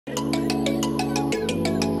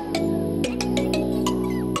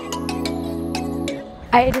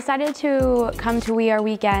I decided to come to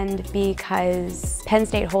WeAreWeekend because Penn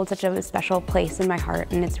State holds such a special place in my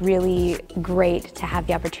heart, and it's really great to have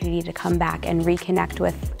the opportunity to come back and reconnect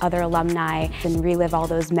with other alumni and relive all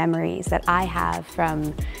those memories that I have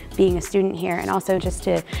from being a student here, and also just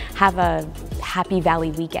to have a Happy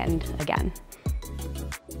Valley weekend again.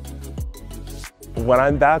 When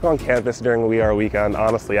I'm back on campus during WeAreWeekend,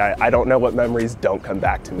 honestly, I don't know what memories don't come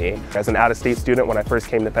back to me. As an out-of-state student, when I first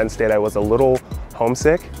came to Penn State, I was a little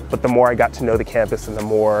homesick, but the more I got to know the campus and the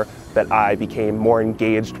more that I became more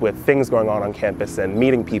engaged with things going on campus and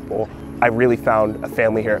meeting people, I really found a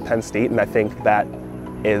family here at Penn State, and I think that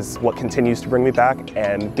is what continues to bring me back,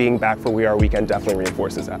 and being back for WeAreWeekend definitely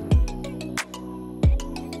reinforces that.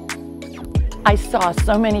 I saw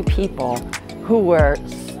so many people who were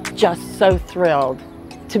just so thrilled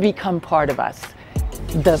to become part of us,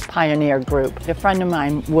 the Pioneer Group. A friend of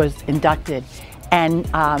mine was inducted, and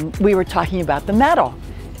we were talking about the medal,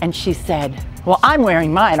 and she said, well, I'm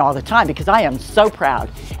wearing mine all the time because I am so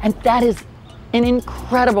proud. And that is an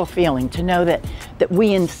incredible feeling to know that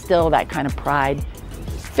we instill that kind of pride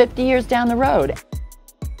 50 years down the road.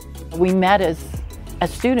 We met as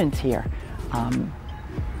students here,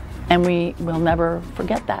 and we will never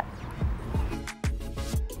forget that.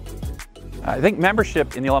 I think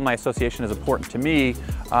membership in the Alumni Association is important to me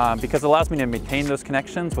because it allows me to maintain those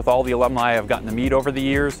connections with all the alumni I've gotten to meet over the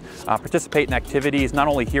years, participate in activities not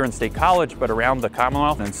only here in State College but around the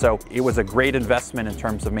Commonwealth, and so it was a great investment in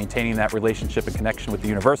terms of maintaining that relationship and connection with the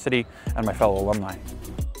university and my fellow alumni.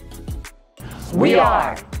 We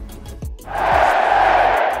are